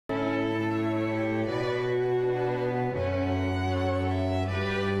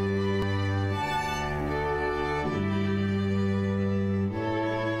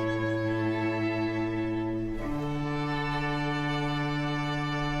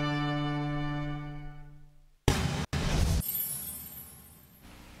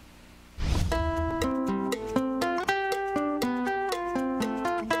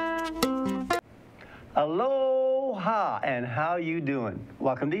and how you doing?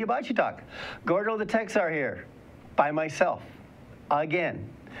 Welcome to Hibachi Talk. Gordo the Tekzar here, by myself, again.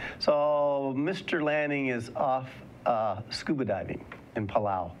 So Mr. Lanning is off scuba diving in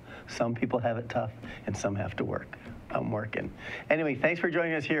Palau. Some people have it tough, and some have to work. I'm working. Anyway, thanks for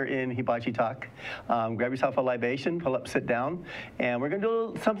joining us here in Hibachi Talk. Grab yourself a libation, pull up, sit down, and we're going to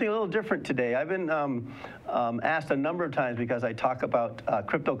do something a little different today. I've been asked a number of times, because I talk about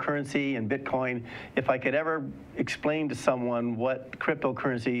cryptocurrency and Bitcoin, if I could ever explain to someone what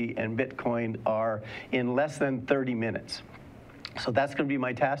cryptocurrency and Bitcoin are in less than 30 minutes. So that's going to be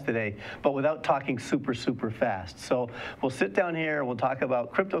my task today, but without talking super fast. So we'll sit down here and we'll talk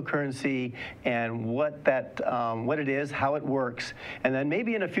about cryptocurrency and what it is, how it works, and then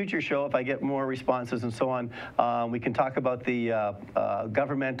maybe in a future show, if I get more responses and so on, we can talk about the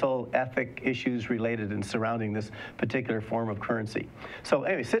governmental ethic issues related and surrounding this particular form of currency. So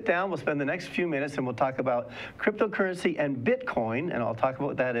anyway, sit down. We'll spend the next few minutes and we'll talk about cryptocurrency and Bitcoin, and I'll talk about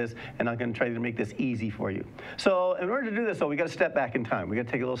what that is, and I'm going to try to make this easy for you. So in order to do this, though, we got to step back in time. We got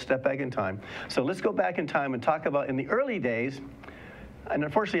to take a little step back in time. So let's go back in time and talk about in the early days, and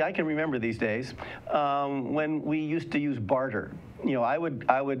unfortunately I can remember these days, when we used to use barter. You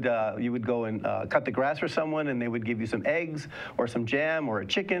know, you would go and cut the grass for someone, and they would give you some eggs or some jam or a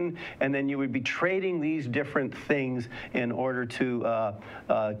chicken, and then you would be trading these different things in order to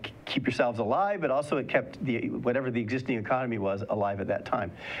keep yourselves alive, but also it kept whatever the existing economy was alive at that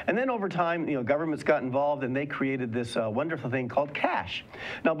time. And then over time, you know, governments got involved, and they created this wonderful thing called cash.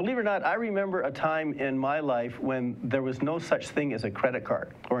 Now, believe it or not, I remember a time in my life when there was no such thing as a credit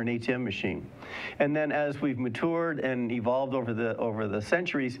card or an ATM machine. And then as we've matured and evolved over the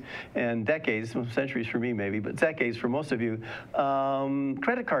centuries and decades, centuries for me maybe, but decades for most of you,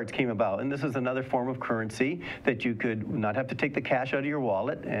 credit cards came about. And this is another form of currency that you could not have to take the cash out of your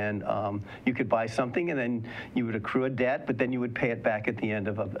wallet, and you could buy something, and then you would accrue a debt, but then you would pay it back at the end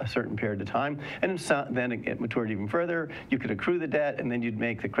of a certain period of time. And then it matured even further. You could accrue the debt, and then you'd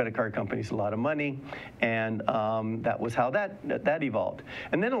make the credit card companies a lot of money. And that was how that evolved.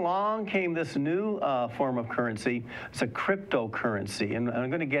 And then along came this new form of currency. It's a cryptocurrency, and I'm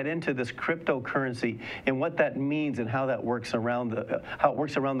going to get into this cryptocurrency and what that means and how that works around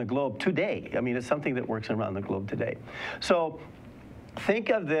the globe today. I mean, it's something that works around the globe today. So think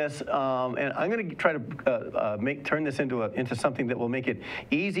of this, and I'm going to try to turn this into something that will make it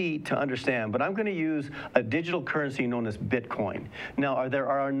easy to understand, but I'm going to use a digital currency known as Bitcoin. Now, there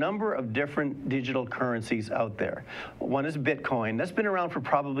are a number of different digital currencies out there. One is Bitcoin. That's been around for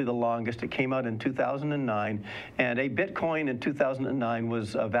probably the longest. It came out in 2009, and a Bitcoin in 2009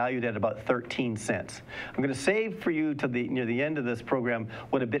 was valued at about 13 cents. I'm going to save for you to near the end of this program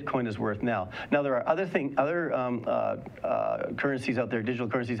what a Bitcoin is worth now. Now, there are other currencies out there, digital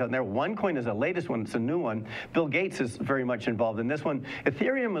currencies out there. OneCoin is the latest one. It's a new one. Bill Gates is very much involved in this one.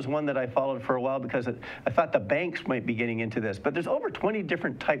 Ethereum was one that I followed for a while because I thought the banks might be getting into this. But there's over 20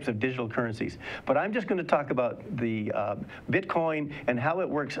 different types of digital currencies. But I'm just going to talk about the Bitcoin and how it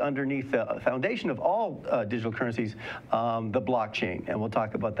works underneath the foundation of all digital currencies, the blockchain. And we'll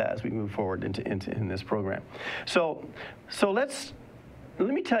talk about that as we move forward in this program. So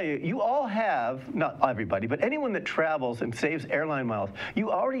let me tell you, you all have, not everybody, but anyone that travels and saves airline miles,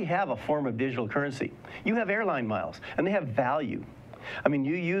 you already have a form of digital currency. You have airline miles, and they have value. I mean,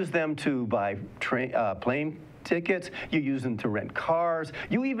 you use them to buy plane tickets, you use them to rent cars,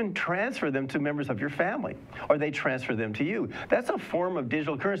 you even transfer them to members of your family, or they transfer them to you. That's a form of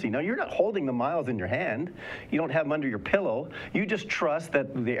digital currency. Now, you're not holding the miles in your hand. You don't have them under your pillow. You just trust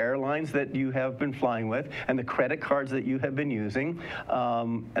that the airlines that you have been flying with, and the credit cards that you have been using,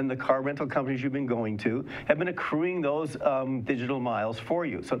 and the car rental companies you've been going to, have been accruing those digital miles for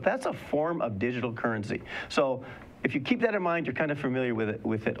you. So that's a form of digital currency. So if you keep that in mind, you're kind of familiar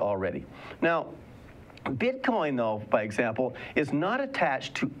with it already. Now, Bitcoin, though, by example, is not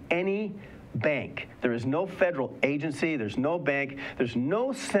attached to any bank. There is no federal agency, there's no bank, there's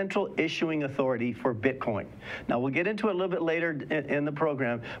no central issuing authority for Bitcoin. Now, we'll get into it a little bit later in the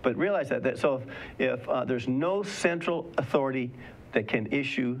program, but realize that. So if there's no central authority that can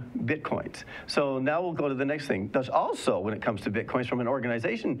issue Bitcoins. So now we'll go to the next thing. There's also, when it comes to Bitcoins from an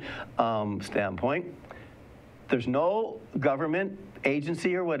organization standpoint, there's no government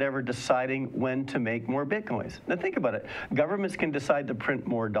agency or whatever deciding when to make more Bitcoins. Now think about it. Governments can decide to print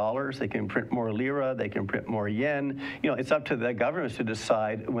more dollars, they can print more lira, they can print more yen. You know, it's up to the governments to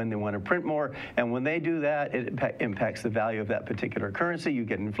decide when they want to print more, and when they do that, it impacts the value of that particular currency. You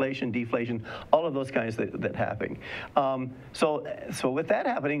get inflation, deflation, all of those kinds that happen. So with that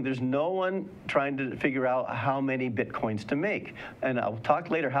happening, there's no one trying to figure out how many Bitcoins to make. And I'll talk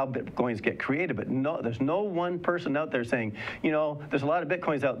later how Bitcoins get created, but there's no one person out there saying, you know, there's a lot of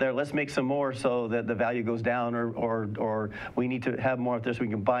Bitcoins out there, let's make some more so that the value goes down, or we need to have more of this so we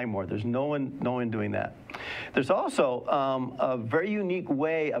can buy more. There's no one doing that. There's also a very unique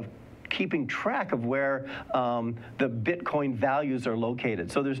way of keeping track of where the Bitcoin values are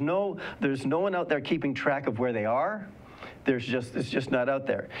located. So there's no one out there keeping track of where they are. It's just not out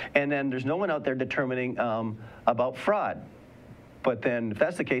there. And then there's no one out there determining about fraud. But then if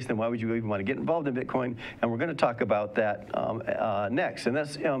that's the case, then why would you even want to get involved in Bitcoin? And we're going to talk about that next. And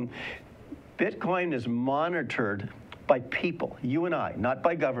that's Bitcoin is monitored by people, you and I, not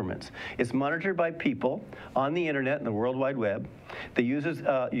by governments. It's monitored by people on the internet and the World Wide Web. They use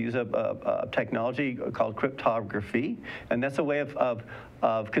a technology called cryptography, and that's a way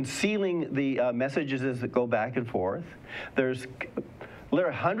of concealing the messages that go back and forth. There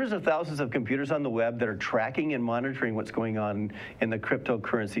are hundreds of thousands of computers on the web that are tracking and monitoring what's going on in the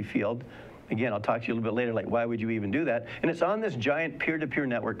cryptocurrency field. Again, I'll talk to you a little bit later, like why would you even do that? And it's on this giant peer-to-peer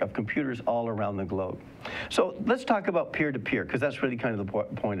network of computers all around the globe. So let's talk about peer-to-peer, because that's really kind of the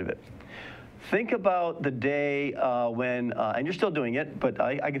point of it. Think about the day when, and you're still doing it, but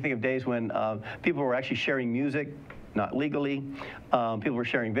I can think of days when people were actually sharing music, not legally. People were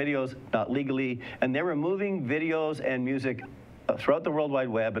sharing videos, not legally, and they were moving videos and music throughout the World Wide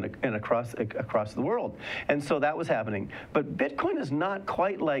Web and across the world. And so that was happening. But Bitcoin is not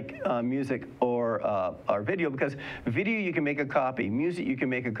quite like music or video, because video you can make a copy, music you can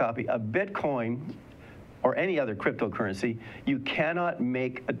make a copy. A Bitcoin or any other cryptocurrency, you cannot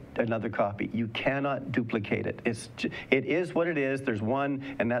make another copy. You cannot duplicate it. It is what it is. There's one,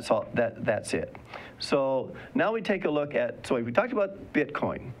 and that's all. That's it. So now we take a look at. So we talked about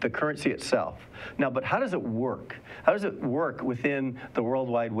Bitcoin, the currency itself. Now, but how does it work? How does it work within the World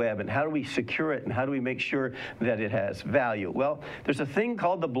Wide Web, and how do we secure it, and how do we make sure that it has value? Well, there's a thing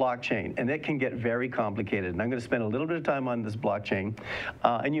called the blockchain, and it can get very complicated. And I'm going to spend a little bit of time on this blockchain,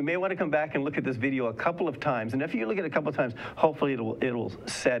 and you may want to come back and look at this video a couple of times. And if you look at it a couple of times, hopefully it'll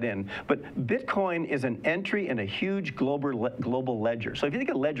set in. But Bitcoin is an entry in a huge global ledger. So if you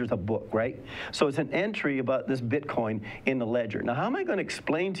think a ledger is a book, right? So it's an entry about this Bitcoin in the ledger. Now, how am I going to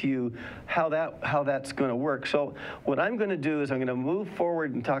explain to you how that's going to work? So what I'm going to do is I'm going to move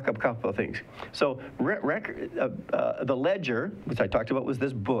forward and talk a couple of things. So the ledger, which I talked about, was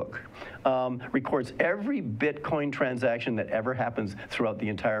this book, records every Bitcoin transaction that ever happens throughout the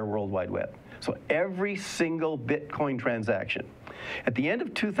entire World Wide Web. So every single Bitcoin transaction. At the end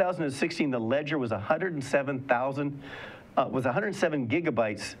of 2016, the ledger was 107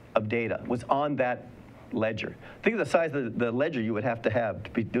 gigabytes of data was on that ledger. Think of the size of the ledger you would have to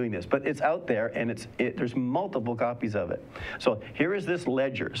be doing this, but it's out there, and there's multiple copies of it. So here is this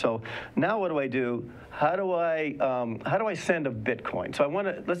ledger. So now what do I do? How do I send a Bitcoin? So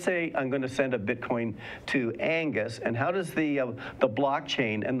let's say I'm going to send a Bitcoin to Angus, and how does the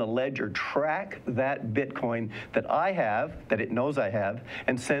blockchain and the ledger track that Bitcoin that I have, that it knows I have,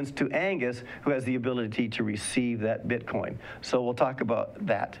 and sends to Angus, who has the ability to receive that Bitcoin? So we'll talk about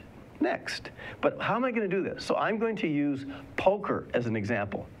that next. But how am I going to do this? So I'm going to use poker as an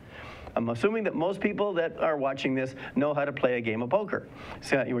example. I'm assuming that most people that are watching this know how to play a game of poker.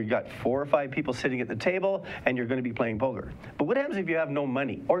 So you've got 4 or 5 people sitting at the table, and you're going to be playing poker. But what happens if you have no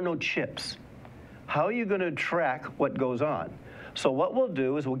money or no chips? How are you going to track what goes on? So what we'll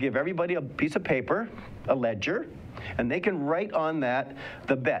do is we'll give everybody a piece of paper, a ledger, and they can write on that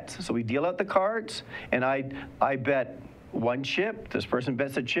the bets. So we deal out the cards, and I bet 1 chip, this person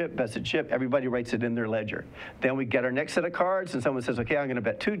bets a chip, everybody writes it in their ledger. Then we get our next set of cards, and someone says, okay, I'm going to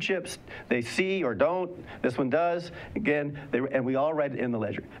bet 2 chips. They see or don't. This one does. Again, and we all write it in the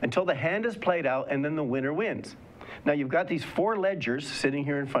ledger until the hand is played out, and then the winner wins. Now, you've got these 4 ledgers sitting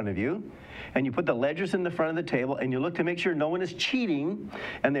here in front of you, and you put the ledgers in the front of the table, and you look to make sure no one is cheating,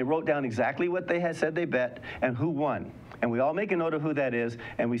 and they wrote down exactly what they had said they bet and who won. And we all make a note of who that is,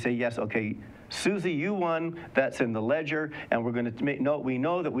 and we say, yes, okay, Susie, you won. That's in the ledger, and we're going to make note. We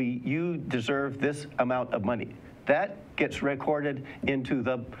know that you deserve this amount of money. That gets recorded into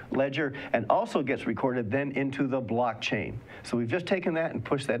the ledger and also gets recorded then into the blockchain. So we've just taken that and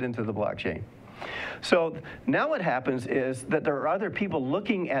pushed that into the blockchain. So now what happens is that there are other people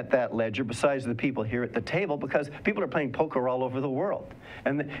looking at that ledger besides the people here at the table, because people are playing poker all over the world.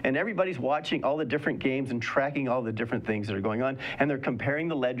 And everybody's watching all the different games and tracking all the different things that are going on, and they're comparing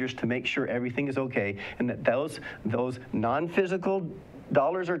the ledgers to make sure everything is okay, and that those non-physical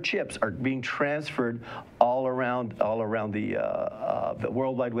dollars or chips are being transferred all around the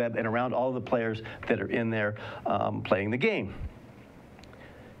World Wide Web and around all the players that are in there playing the game.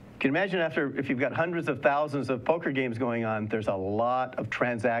 You can imagine if you've got hundreds of thousands of poker games going on, there's a lot of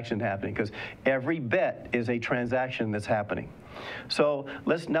transaction happening, because every bet is a transaction that's happening. So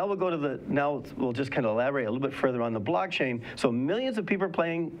now we'll just kind of elaborate a little bit further on the blockchain. So millions of people are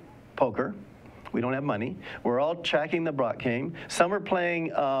playing poker. We don't have money. We're all tracking the blockchain. Some are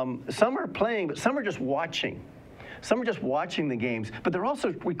playing, but some are just watching. Some are just watching the games, but they're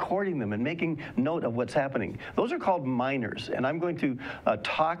also recording them and making note of what's happening. Those are called miners, and I'm going to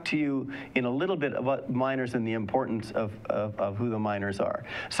talk to you in a little bit about miners and the importance of who the miners are.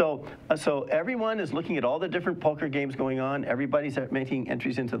 So everyone is looking at all the different poker games going on. Everybody's making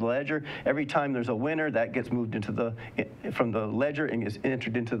entries into the ledger. Every time there's a winner, that gets moved from the ledger and is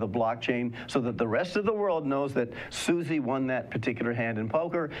entered into the blockchain, so that the rest of the world knows that Susie won that particular hand in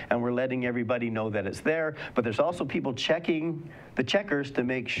poker, and we're letting everybody know that it's there. But there's also people checking the checkers to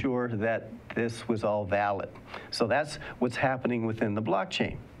make sure that this was all valid. So that's what's happening within the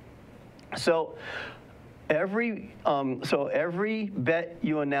blockchain. So every bet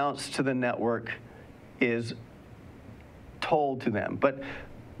you announce to the network is told to them. But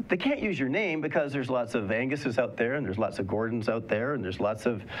they can't use your name, because there's lots of Anguses out there, and there's lots of Gordons out there, and there's lots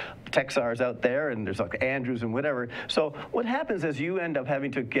of Tekzars out there, and there's like Andrews and whatever. So what happens is you end up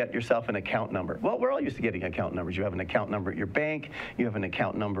having to get yourself an account number. Well, we're all used to getting account numbers. You have an account number at your bank. You have an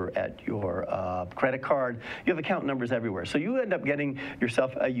account number at your credit card. You have account numbers everywhere. So you end up getting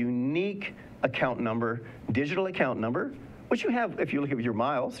yourself a unique account number, digital account number, which you have if you look at your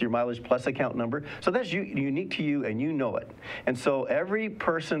mileage plus account number. So that's unique to you, and you know it. And so every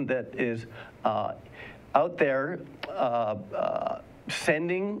person that is out there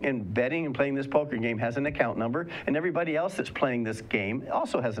sending and betting and playing this poker game has an account number, and everybody else that's playing this game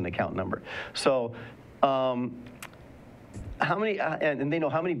also has an account number. So how many, and they know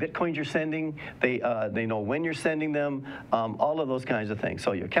how many Bitcoins you're sending, they know when you're sending them, all of those kinds of things.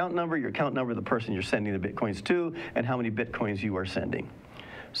 So your account number of the person you're sending the Bitcoins to, and how many Bitcoins you are sending.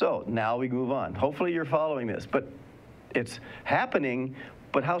 So now we move on. Hopefully you're following this, but it's happening,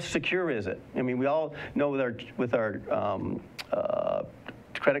 but how secure is it? I mean, we all know with our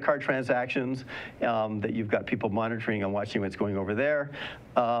credit card transactions that you've got people monitoring and watching what's going over there.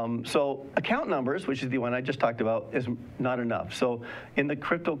 So account numbers, which is the one I just talked about, is not enough. So in the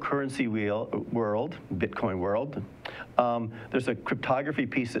cryptocurrency world, Bitcoin world, there's a cryptography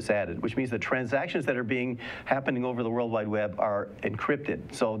piece that's added, which means the transactions that are happening over the World Wide Web are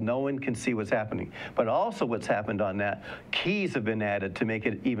encrypted, so no one can see what's happening. But also what's happened on that, keys have been added to make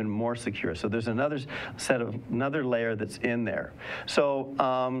it even more secure. So there's another layer that's in there. So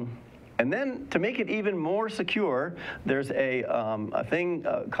and then to make it even more secure, there's a thing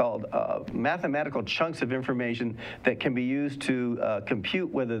called mathematical chunks of information that can be used to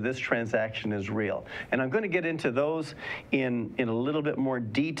compute whether this transaction is real. And I'm going to get into those in a little bit more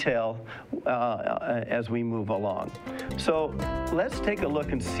detail as we move along. So let's take a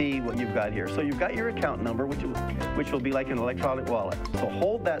look and see what you've got here. So you've got your account number, which will be like an electronic wallet. So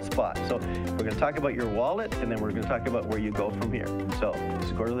hold that spot. So we're going to talk about your wallet, and then we're going to talk about where you go from here. So this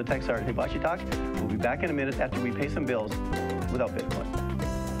is Gordo the Tekzar Hibachi Talk. We'll be back in a minute after we pay some bills without Bitcoin.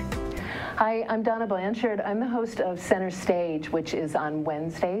 Hi, I'm Donna Blanchard. I'm the host of Center Stage, which is on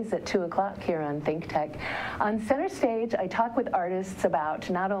Wednesdays at 2 o'clock here on ThinkTech. On Center Stage, I talk with artists about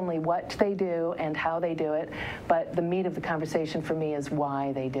not only what they do and how they do it, but the meat of the conversation for me is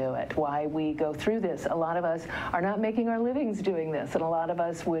why they do it, why we go through this. A lot of us are not making our livings doing this, and a lot of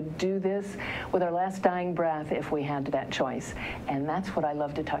us would do this with our last dying breath if we had that choice. And that's what I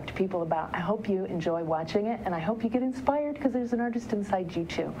love to talk to people about. I hope you enjoy watching it, and I hope you get inspired, because there's an artist inside you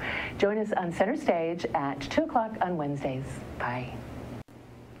too. Join us on Center Stage at 2 o'clock on Wednesdays. Bye.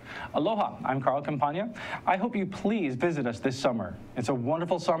 Aloha, I'm Carl Campagna. I hope you please visit us this summer. It's a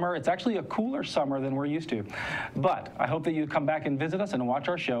wonderful summer. It's actually a cooler summer than we're used to. But I hope that you come back and visit us and watch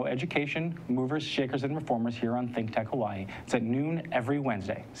our show, Education, Movers, Shakers, and Reformers, here on ThinkTech Hawaii. It's at noon every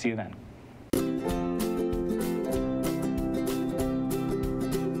Wednesday. See you then.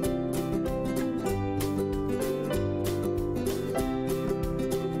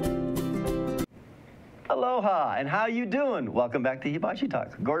 Aloha, and how you doing? Welcome back to Hibachi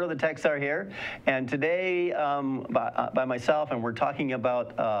Talk. Gordo the Tekzar here, and today by myself, and we're talking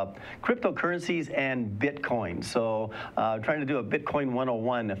about cryptocurrencies and Bitcoin. So trying to do a Bitcoin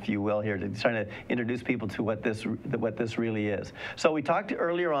 101, if you will, here, trying to introduce people to what this really is. So we talked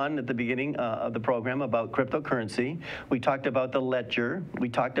earlier on at the beginning of the program about cryptocurrency. We talked about the ledger. We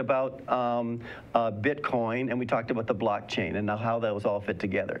talked about Bitcoin, and we talked about the blockchain and how those all fit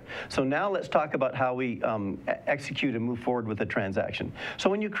together. So now let's talk about how we execute and move forward with a transaction.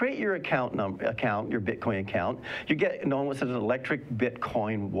 So when you create your your Bitcoin account, you get known as an electric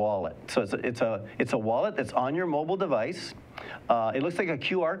Bitcoin wallet. So it's a wallet that's on your mobile device. It looks like a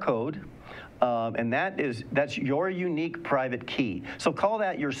QR code. And that's your unique private key. So call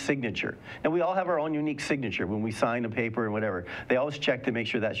that your signature. And we all have our own unique signature when we sign a paper and whatever. They always check to make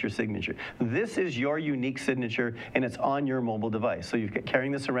sure that's your signature. This is your unique signature, and it's on your mobile device. So you're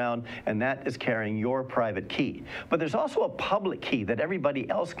carrying this around, and that is carrying your private key. But there's also a public key that everybody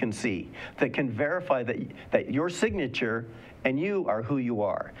else can see that can verify that your signature and you are who you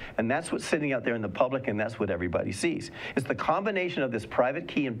are. And that's what's sitting out there in the public, and that's what everybody sees. It's the combination of this private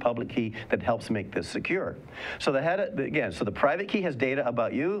key and public key that helps make this secure. So the private key has data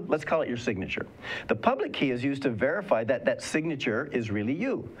about you. Let's call it your signature. The public key is used to verify that that signature is really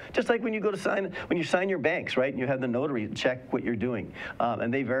you. Just like when you sign your banks, right? And you have the notary check what you're doing,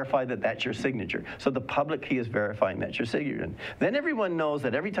 and they verify that that's your signature. So the public key is verifying that's your signature. Then everyone knows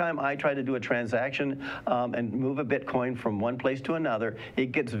that every time I try to do a transaction and move a Bitcoin from one place to another,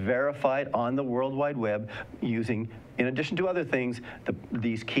 it gets verified on the World Wide Web using, in addition to other things,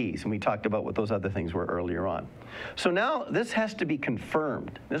 these keys. And we talked about what those other things were earlier on. So now this has to be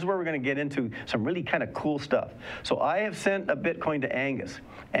confirmed. This is where we're going to get into some really kind of cool stuff. So I have sent a Bitcoin to Angus.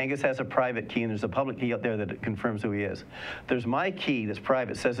 Angus has a private key, and there's a public key out there that confirms who he is. There's my key that's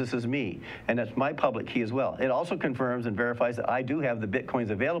private, says this is me, and that's my public key as well. It also confirms and verifies that I do have the Bitcoins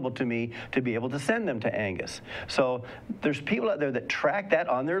available to me to be able to send them to Angus. So there's people out there that track that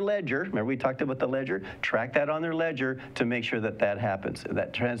on their ledger. Remember we talked about the ledger? Track that on their ledger to make sure that that happens.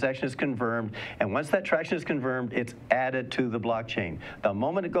 That transaction is confirmed, and once that transaction is confirmed, it's added to the blockchain. The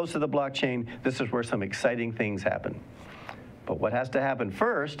moment it goes to the blockchain, this is where some exciting things happen. But what has to happen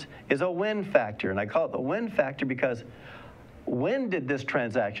first is a when factor, and I call it the when factor because when did this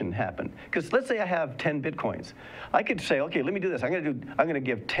transaction happen? Because let's say I have 10 Bitcoins. I could say, okay, let me do this. I'm going to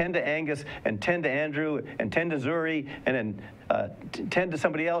give 10 to Angus and 10 to Andrew and 10 to Zuri and then 10 to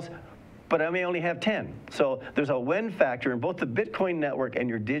somebody else. But I may only have 10. So there's a when factor, and both the Bitcoin network and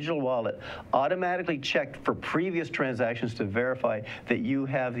your digital wallet automatically check for previous transactions to verify that you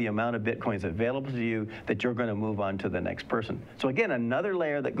have the amount of Bitcoins available to you that you're going to move on to the next person. So again, another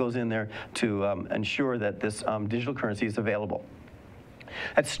layer that goes in there to ensure that this digital currency is available.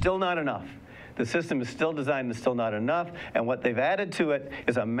 That's still not enough. The system is still designed and still not enough, and what they've added to it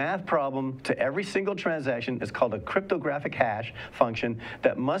is a math problem to every single transaction. It's called a cryptographic hash function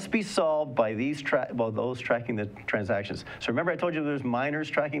that must be solved by those tracking the transactions. So remember I told you there's miners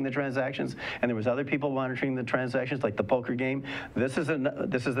tracking the transactions, and there was other people monitoring the transactions, like the poker game. This is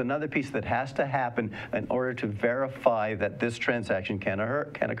another piece that has to happen in order to verify that this transaction can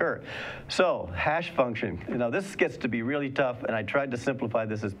occur. So hash function, this gets to be really tough, and I tried to simplify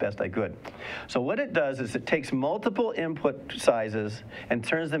this as best I could. So what it does is it takes multiple input sizes and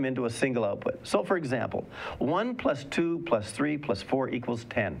turns them into a single output. So for example, 1 plus 2 plus 3 plus 4 equals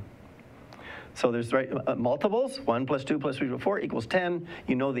 10. So there's multiples, 1 plus 2 plus 3 plus 4 equals 10.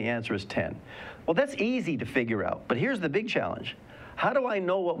 You know the answer is 10. Well, that's easy to figure out, but here's the big challenge. How do I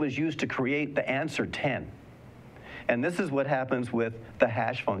know what was used to create the answer 10? And this is what happens with the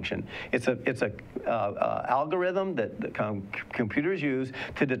hash function. It's a algorithm that computers use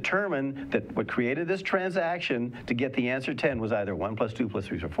to determine that what created this transaction to get the answer 10 was either 1 plus 2 plus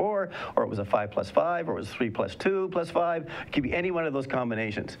 3 plus 4, or it was a 5 plus 5, or it was 3 plus 2 plus 5. It could be any one of those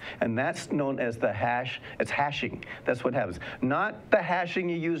combinations. And that's known as the hash. It's hashing. That's what happens. Not the hashing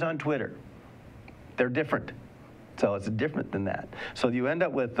you use on Twitter. They're different. So it's different than that. So you end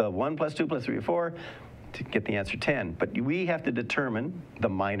up with 1 plus 2 plus 3 or 4. To get the answer 10. But we have to determine, the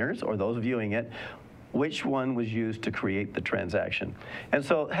miners or those viewing it, which one was used to create the transaction. And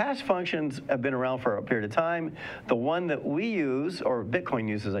so hash functions have been around for a period of time. The one that we use, or Bitcoin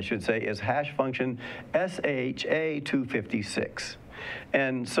uses I should say, is hash function SHA-256.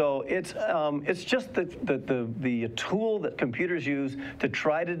 And so it's just the tool that computers use to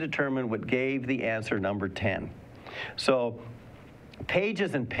try to determine what gave the answer number 10. So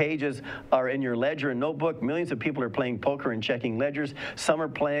Pages and pages are in your ledger and notebook. Millions of people are playing poker and checking ledgers. Some are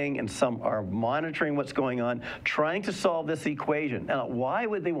playing and some are monitoring what's going on, trying to solve this equation. Now, why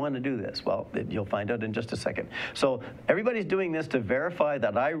would they want to do this? Well, you'll find out in just a second. So everybody's doing this to verify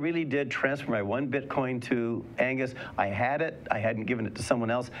that I really did transfer my 1 Bitcoin to Angus. I had it. I hadn't given it to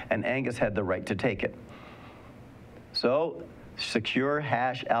someone else, and Angus had the right to take it. So secure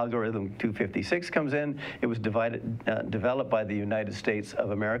hash algorithm 256 comes in. It was developed by the United States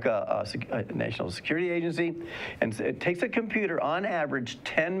of America National Security Agency, and it takes a computer on average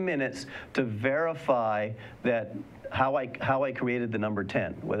 10 minutes to verify that how I created the number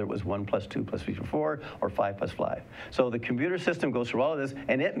 10, whether it was 1 + 2 + 3 + 4 or 5 + 5. So the computer system goes through all of this,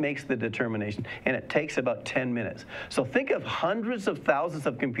 and it makes the determination, and it takes about 10 minutes. So think of hundreds of thousands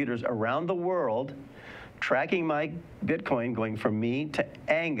of computers around the world tracking my Bitcoin going from me to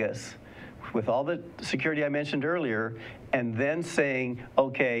Angus with all the security I mentioned earlier, and then saying,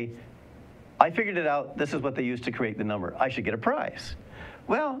 okay, I figured it out. This is what they used to create the number. I should get a prize.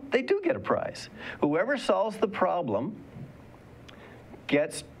 Well, they do get a prize. Whoever solves the problem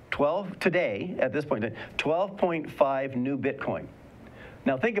gets today, at this point, 12.5 new Bitcoin.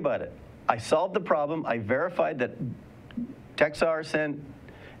 Now think about it. I solved the problem. I verified that Tekzar sent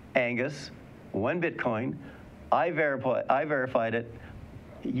Angus 1 Bitcoin. I verified it.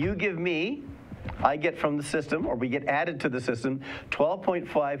 You give me, I get from the system, or we get added to the system,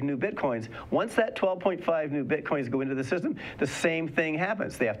 12.5 new Bitcoins. Once that 12.5 new Bitcoins go into the system, the same thing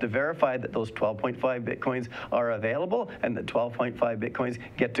happens. They have to verify that those 12.5 Bitcoins are available, and the 12.5 Bitcoins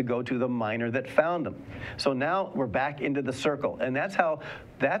get to go to the miner that found them. So now we're back into the circle, and that's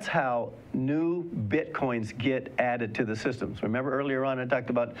how new Bitcoins get added to the systems. Remember earlier on I talked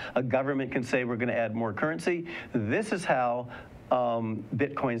about a government can say we're going to add more currency. This is how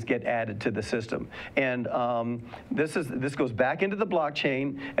Bitcoins get added to the system. And this goes back into the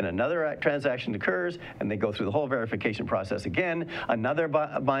blockchain, and another transaction occurs, and they go through the whole verification process again. Another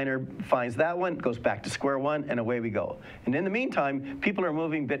miner finds that one, goes back to square one, and away we go. And in the meantime, people are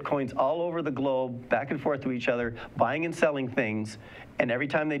moving Bitcoins all over the globe, back and forth to each other, buying and selling things, and every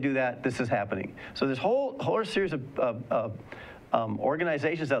time they do that, this is happening. So there's whole series of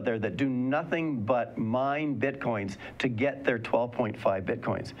organizations out there that do nothing but mine Bitcoins to get their 12.5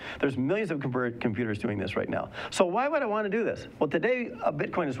 Bitcoins. There's millions of computers doing this right now. So why would I want to do this? Well, today a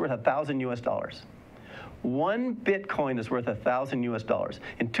Bitcoin is worth $1,000 US. 1 Bitcoin is worth $1,000 US.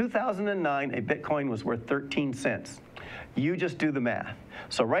 In 2009, a Bitcoin was worth 13 cents. You just do the math.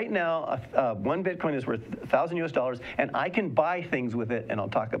 So right now, 1 Bitcoin is worth $1,000 US, and I can buy things with it, and I'll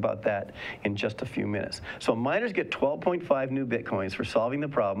talk about that in just a few minutes. So miners get 12.5 new Bitcoins for solving the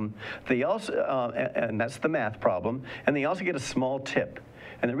problem. They also, and that's the math problem, and they also get a small tip.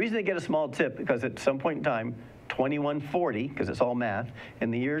 And the reason they get a small tip, because at some point in time, 2140, because it's all math,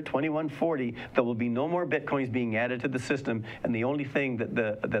 in the year 2140, there will be no more Bitcoins being added to the system, and the only thing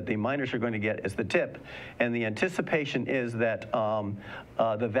that the miners are going to get is the tip. And the anticipation is that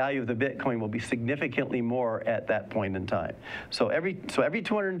the value of the Bitcoin will be significantly more at that point in time. So every time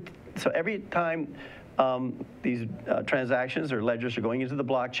these transactions or ledgers are going into the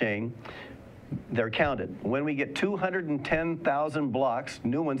blockchain, they're counted. When we get 210,000 blocks,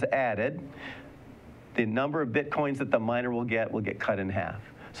 new ones added, the number of Bitcoins that the miner will get cut in half.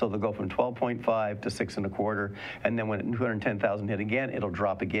 So they'll go from 12.5 to 6.25, and then when 210,000 hit again, it'll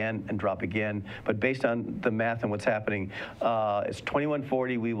drop again and drop again. But based on the math and what's happening, it's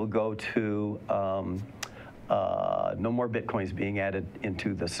 2140, we will go to no more Bitcoins being added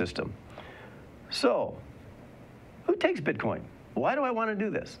into the system. So who takes Bitcoin? Why do I want to do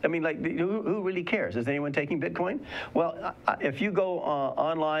this? I mean, like, who really cares? Is anyone taking Bitcoin? Well, if you go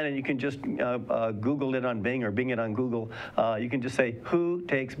online and you can just Google it on Bing or Bing it on Google, you can just say, who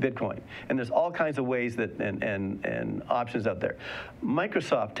takes Bitcoin? And there's all kinds of ways that and options out there.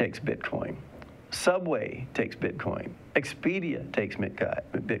 Microsoft takes Bitcoin. Subway takes Bitcoin. Expedia takes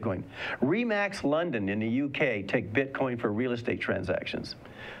Bitcoin. Remax London in the UK take Bitcoin for real estate transactions.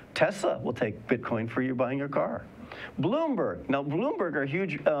 Tesla will take Bitcoin for you buying your car. Bloomberg. Now, Bloomberg are a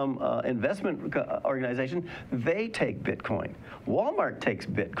huge investment organization. They take Bitcoin. Walmart takes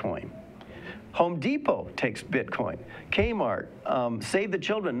Bitcoin. Home Depot takes Bitcoin. Kmart, Save the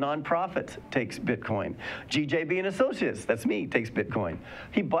Children, nonprofit, takes Bitcoin. GJB and Associates, that's me, takes Bitcoin.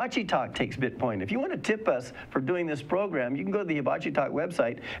 Hibachi Talk takes Bitcoin. If you want to tip us for doing this program, you can go to the Hibachi Talk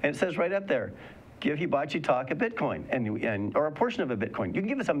website, and it says right up there, give Hibachi Talk a Bitcoin, or a portion of a Bitcoin. You can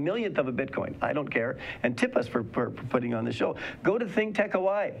give us a millionth of a Bitcoin. I don't care. And tip us for putting on the show. Go to ThinkTech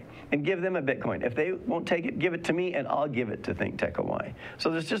Hawaii and give them a Bitcoin. If they won't take it, give it to me, and I'll give it to ThinkTech Hawaii. So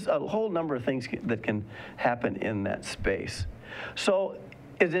there's just a whole number of things that can happen in that space. So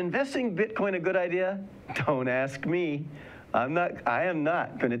is investing Bitcoin a good idea? Don't ask me. I am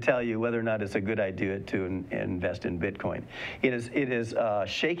not going to tell you whether or not it's a good idea to invest in Bitcoin. It is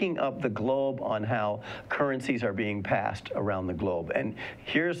shaking up the globe on how currencies are being passed around the globe. And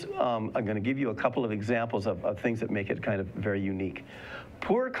here's, I'm going to give you a couple of examples of things that make it kind of very unique.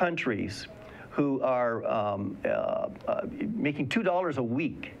 Poor countries who are making $2 a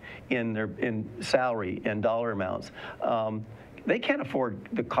week in salary and dollar amounts, they can't afford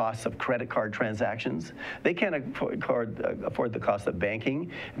the costs of credit card transactions. They can't afford the cost of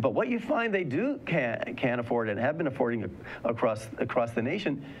banking. But what you find they can afford and have been affording across the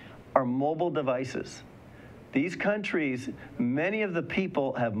nation are mobile devices. These countries, many of the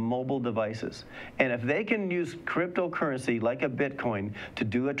people have mobile devices. And if they can use cryptocurrency like a Bitcoin to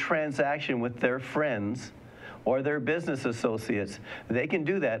do a transaction with their friends or their business associates, they can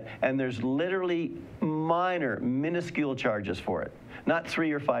do that, and there's literally minuscule charges for it. Not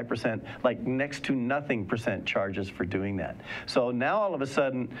 3 or 5%, like next to nothing % charges for doing that. So now all of a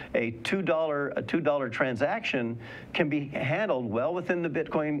sudden, a $2 transaction can be handled well within the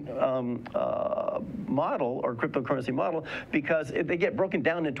Bitcoin model or cryptocurrency model, because they get broken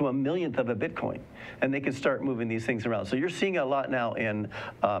down into a millionth of a Bitcoin, and they can start moving these things around. So you're seeing a lot now in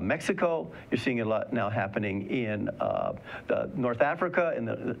Mexico. You're seeing a lot now happening in North Africa, in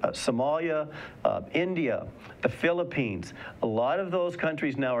Somalia, India, the Philippines. A lot of those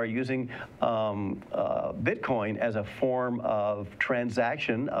countries now are using Bitcoin as a form of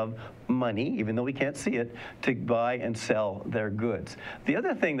transaction of money, even though we can't see it, to buy and sell their goods. The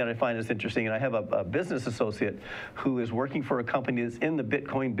other thing that I find is interesting, and I have a business associate who is working for a company that's in the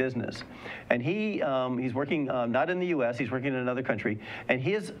Bitcoin business, and he's working not in the U.S., he's working in another country, and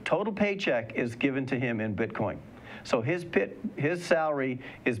his total paycheck is given to him in Bitcoin. So his salary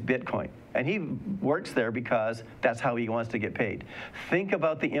is Bitcoin, and he works there because that's how he wants to get paid. Think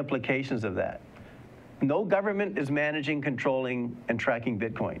about the implications of that. No government is managing, controlling, and tracking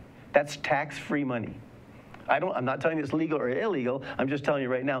Bitcoin. That's tax-free money. I'm not telling you it's legal or illegal. I'm just telling you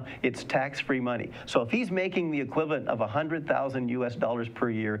right now, it's tax-free money. So if he's making the equivalent of $100,000 US per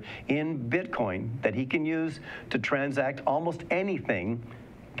year in Bitcoin that he can use to transact almost anything,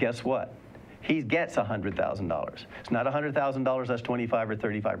 guess what? He gets $100,000. It's not $100,000, that's 25 or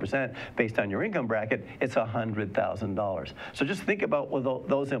 35% based on your income bracket. It's $100,000. So just think about what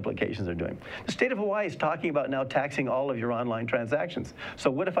those implications are doing. The state of Hawaii is talking about now taxing all of your online transactions. So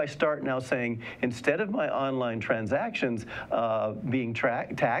what if I start now saying, instead of my online transactions being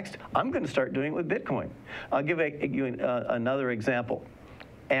taxed, I'm going to start doing it with Bitcoin. I'll give you another example.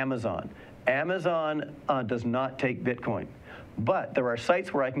 Amazon. Amazon does not take Bitcoin. But there are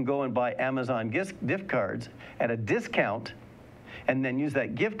sites where I can go and buy Amazon gift cards at a discount and then use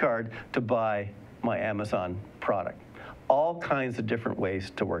that gift card to buy my Amazon product. All kinds of different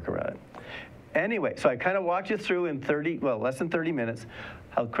ways to work around it. Anyway, so I kind of walked you through in less than 30 minutes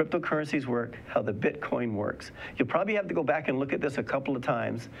how cryptocurrencies work, how the Bitcoin works. You'll probably have to go back and look at this a couple of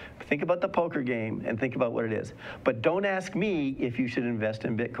times, think about the poker game, and think about what it is. But don't ask me if you should invest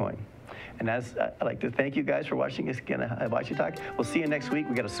in Bitcoin. And I'd like to thank you guys for watching us again at Hibachi Talk. We'll see you next week.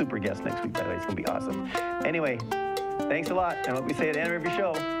 We got a super guest next week, by the way. It's going to be awesome. Anyway, thanks a lot. And what we say at the end of every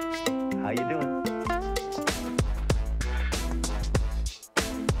show, how you doing?